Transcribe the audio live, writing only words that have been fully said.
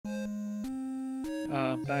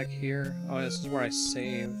Back here. Oh, this is where I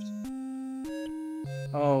saved.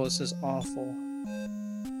 Oh, this is awful.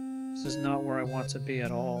 This is not where I want to be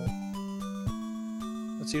at all.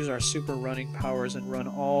 Let's use our super running powers and run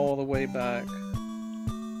all the way back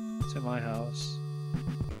to my house,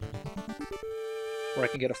 where I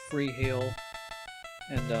can get a free heal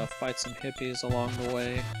and fight some hippies along the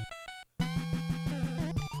way.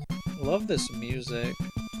 Love this music.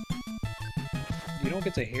 You don't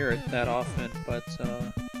get to hear it that often, but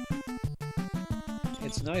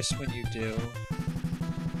it's nice when you do.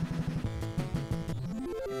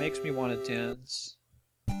 It makes me want to dance.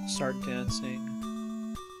 Start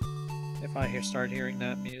dancing. If I start hearing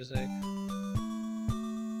that music.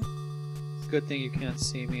 Good thing you can't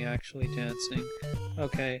see me actually dancing.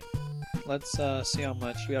 Okay, let's see how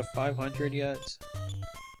much. We have 500 yet?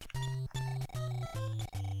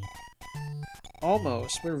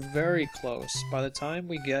 Almost. We're very close. By the time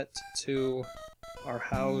we get to our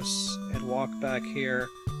house and walk back here,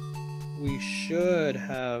 we should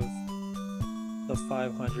have the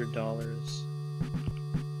 $500.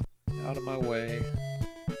 Out of my way.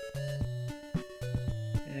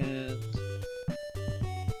 And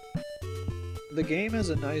the game has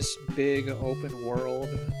a nice big open world,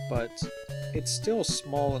 but it's still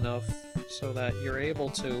small enough so that you're able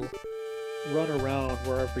to run around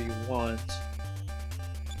wherever you want.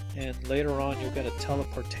 And later on you'll get a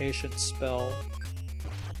teleportation spell.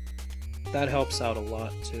 That helps out a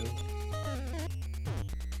lot too.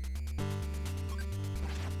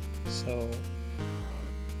 So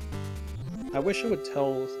I wish it would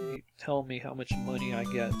tell me how much money I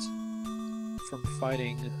get from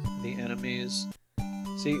fighting the enemies.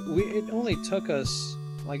 See, it only took us,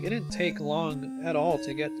 like, it didn't take long at all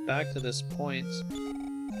to get back to this point.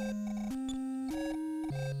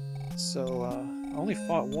 So, I only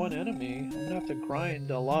fought one enemy. I'm gonna have to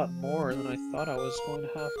grind a lot more than I thought I was going to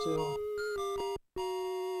have to.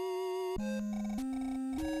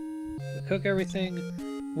 We cook everything,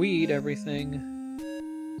 we eat everything,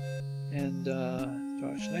 and,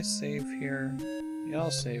 should I save here? Yeah,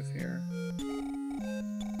 I'll save here.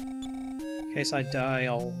 In case I die,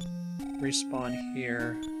 I'll respawn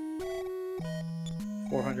here.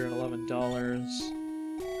 $411.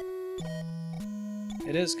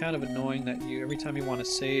 It is kind of annoying that every time you want to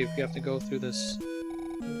save, you have to go through this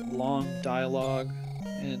long dialogue,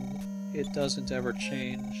 and it doesn't ever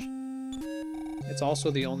change. It's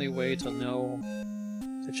also the only way to know,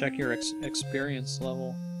 to check your experience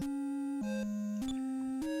level.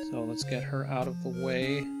 So let's get her out of the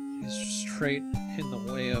way. She's straight in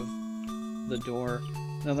the way of the door.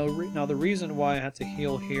 Now the reason why I had to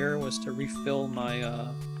heal here was to refill my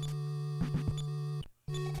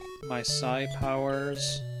my psi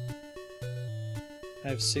powers. I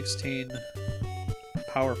have 16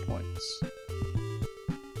 power points.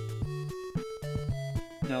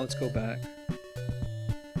 Now let's go back.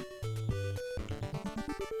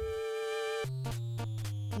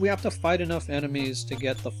 We have to fight enough enemies to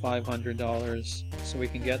get the $500 so we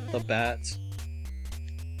can get the bat.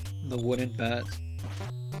 The wooden bat.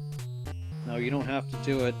 Now you don't have to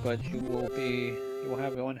do it, but you will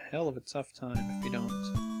have one hell of a tough time if you don't.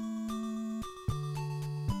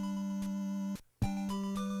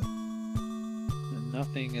 And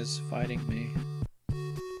nothing is fighting me.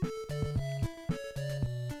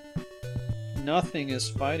 Nothing is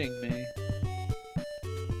fighting me.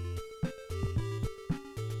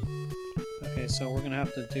 Okay, so we're gonna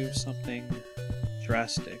have to do something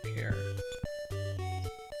drastic here.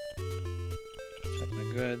 Check my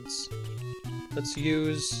goods. Let's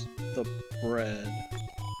use the bread.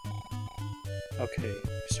 Okay,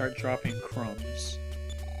 start dropping crumbs.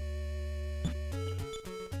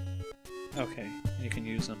 Okay, you can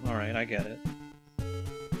use them. Alright, I get it.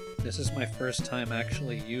 This is my first time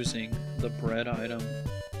actually using the bread item.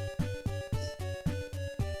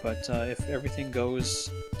 But if everything goes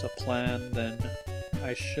to plan, then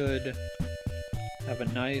I should have a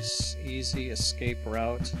nice, easy escape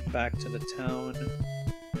route back to the town.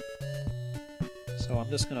 So I'm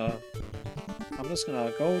just gonna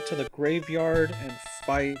go to the graveyard and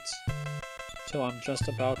fight till I'm just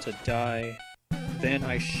about to die. Then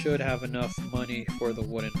I should have enough money for the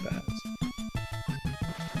wooden bat.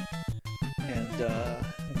 And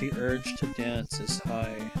the urge to dance is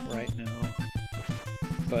high right now.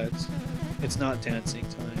 But it's not dancing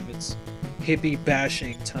time, it's hippie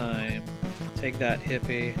bashing time. Take that,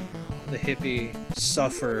 hippie. The hippie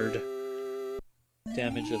suffered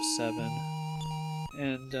damage of 7.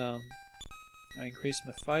 And I increased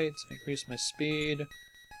my fight, I increased my speed.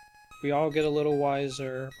 We all get a little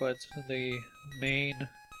wiser, but the main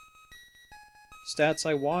Stats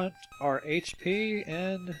I want are HP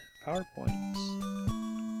and power points.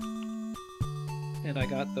 And I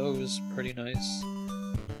got those pretty nice.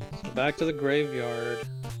 So back to the graveyard,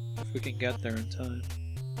 if we can get there in time.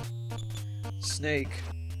 Snake.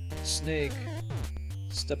 Snake.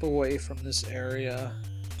 Step away from this area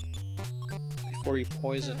before you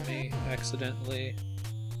poison me accidentally.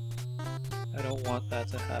 I don't want that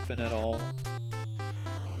to happen at all.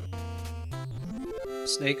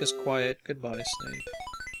 Snake is quiet. Goodbye, Snake.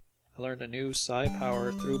 I learned a new psi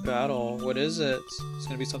power through battle. What is it? It's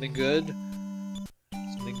gonna be something good?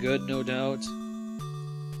 Something good, no doubt.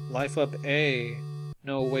 Life up A.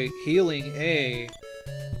 No, wait. Healing A.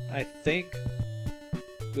 I think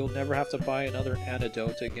we'll never have to buy another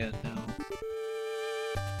antidote again now.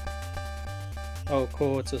 Oh,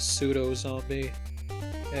 cool. It's a pseudo-zombie.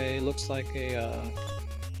 Okay, looks like a,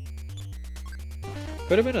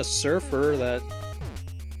 could have been a surfer that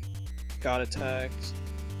got attacked,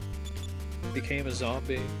 became a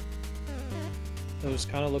zombie. Those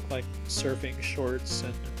kind of look like surfing shorts,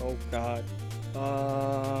 and oh god.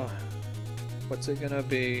 What's it gonna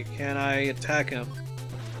be? Can I attack him?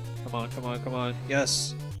 Come on, come on, come on.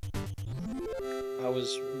 Yes! I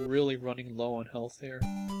was really running low on health here.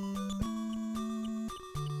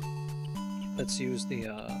 Let's use the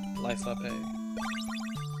life up A.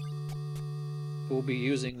 We'll be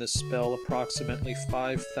using this spell approximately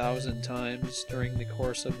 5,000 times during the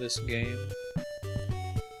course of this game.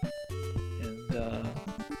 And,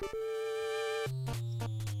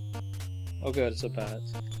 oh good, it's a bat.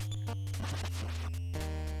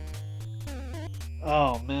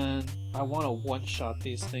 Oh man, I want to one-shot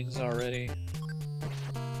these things already.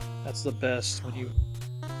 That's the best, when you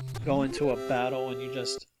go into a battle and you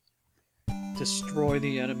just destroy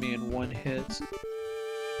the enemy in one hit.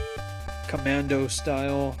 Commando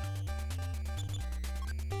style.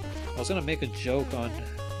 I was gonna make a joke on,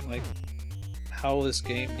 like, how this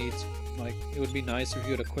game needs, like, it would be nice if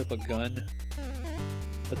you could equip a gun.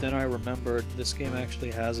 But then I remembered this game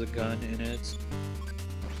actually has a gun in it.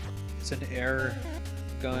 It's an air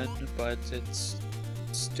gun, but it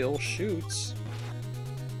still shoots.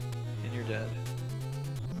 And you're dead.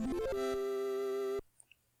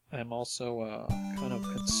 I'm also kind of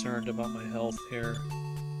concerned about my health here.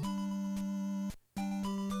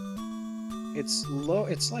 It's low,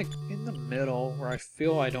 it's like in the middle where I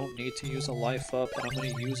feel I don't need to use a life up, but I'm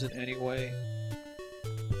going to use it anyway.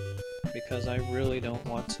 Because I really don't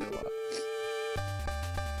want to.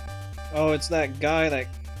 Oh, it's that guy that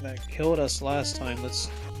killed us last time. Let's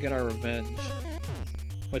get our revenge.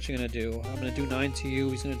 What you gonna do? I'm gonna do 9 to you,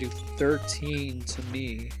 he's gonna do 13 to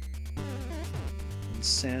me.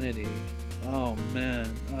 Insanity. Oh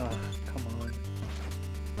man. Oh, come on.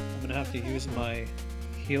 I'm gonna have to use my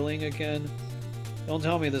healing again. Don't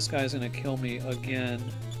tell me this guy's gonna kill me again.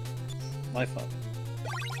 Life up.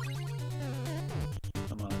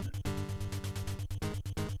 Come on.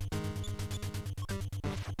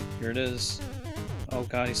 Here it is. Oh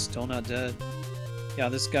god, he's still not dead. Yeah,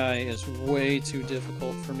 this guy is way too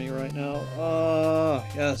difficult for me right now.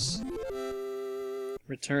 Yes.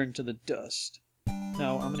 Return to the dust.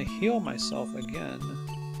 Now, I'm gonna heal myself again,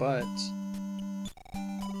 but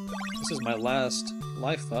this is my last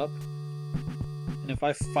life up. And if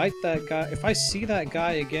I fight that guy, if I see that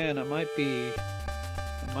guy again, I might be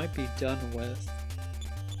done with.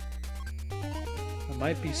 I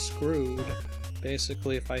might be screwed,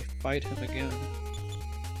 basically, if I fight him again.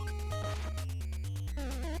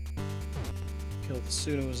 Kill the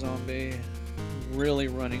pseudo-zombie. Really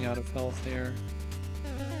running out of health here.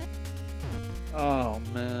 Oh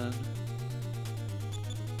man.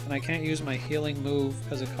 And I can't use my healing move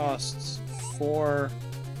because it costs 4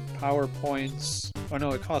 power points. Oh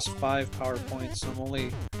no, it costs 5 power points, so I'm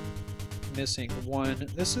only missing 1.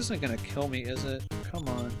 This isn't gonna kill me, is it? Come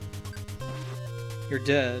on. You're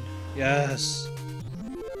dead. Yes!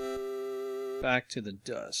 Back to the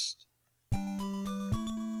dust.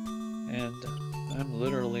 And I'm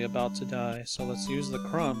literally about to die, so let's use the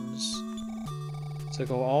crumbs to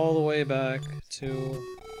go all the way back to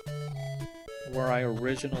where I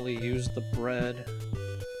originally used the bread.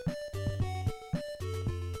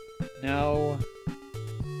 Now,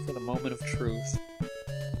 for the moment of truth.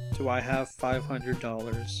 Do I have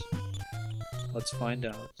 $500? Let's find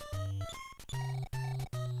out.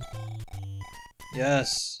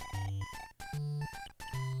 Yes!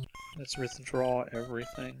 Let's withdraw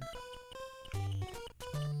everything.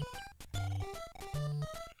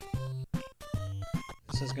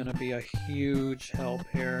 This is gonna be a huge help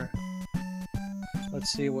here.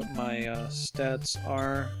 Let's see what my stats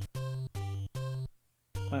are.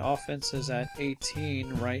 My offense is at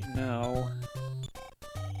 18 right now.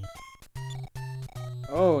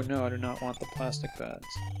 Oh no, I do not want the plastic bats.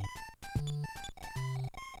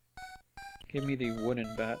 Give me the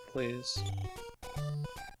wooden bat, please.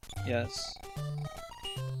 Yes.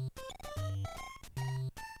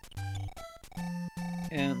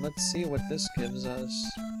 And let's see what this gives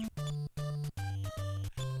us.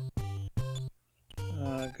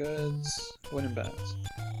 Goods, wooden bats.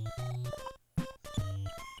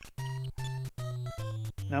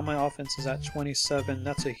 Now my offense is at 27.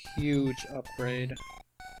 That's a huge upgrade.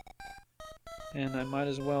 And I might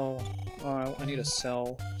as well... I need to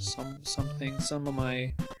sell something. Some of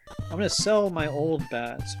my... I'm gonna sell my old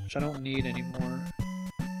bats, which I don't need anymore.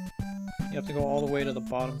 You have to go all the way to the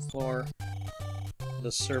bottom floor.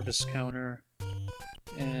 The service counter.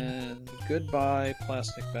 And goodbye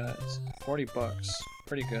plastic bats. 40 bucks.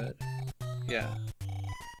 Pretty good. Yeah.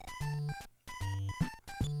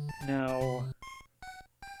 Now...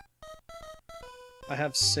 I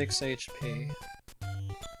have 6 HP.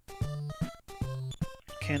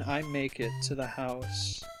 Can I make it to the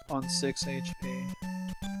house on 6 HP?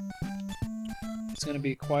 It's gonna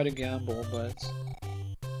be quite a gamble, but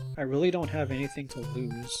I really don't have anything to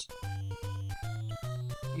lose.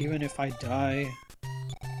 Even if I die,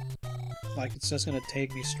 like, it's just gonna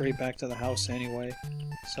take me straight back to the house anyway.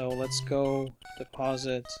 So let's go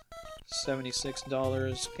deposit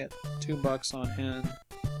 $76, get $2 on hand.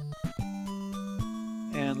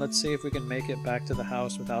 And let's see if we can make it back to the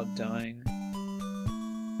house without dying.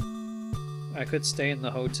 I could stay in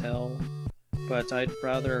the hotel, but I'd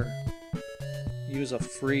rather use a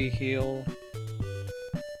free heal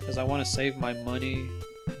because I want to save my money.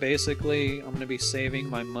 Basically, I'm going to be saving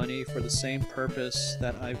my money for the same purpose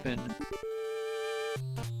that I've been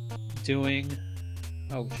doing.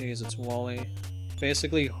 Oh jeez, it's Wally.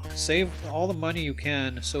 Basically, save all the money you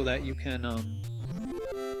can so that you can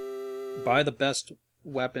buy the best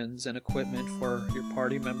weapons and equipment for your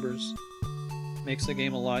party members. Makes the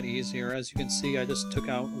game a lot easier. As you can see, I just took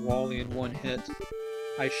out Wally in one hit.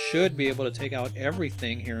 I should be able to take out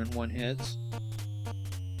everything here in one hit,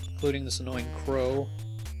 including this annoying crow.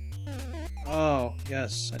 Oh,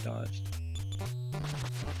 yes, I dodged.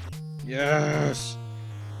 Yes!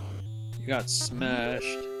 You got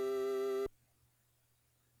smashed.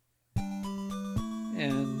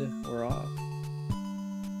 And we're off.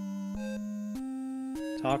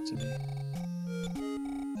 Talk to me.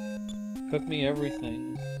 Cook me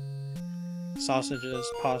everything. Sausages,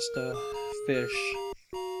 pasta, fish,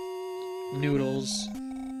 noodles,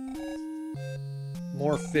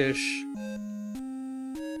 more fish.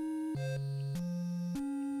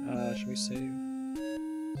 Should we save?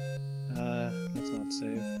 Let's not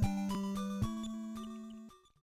save.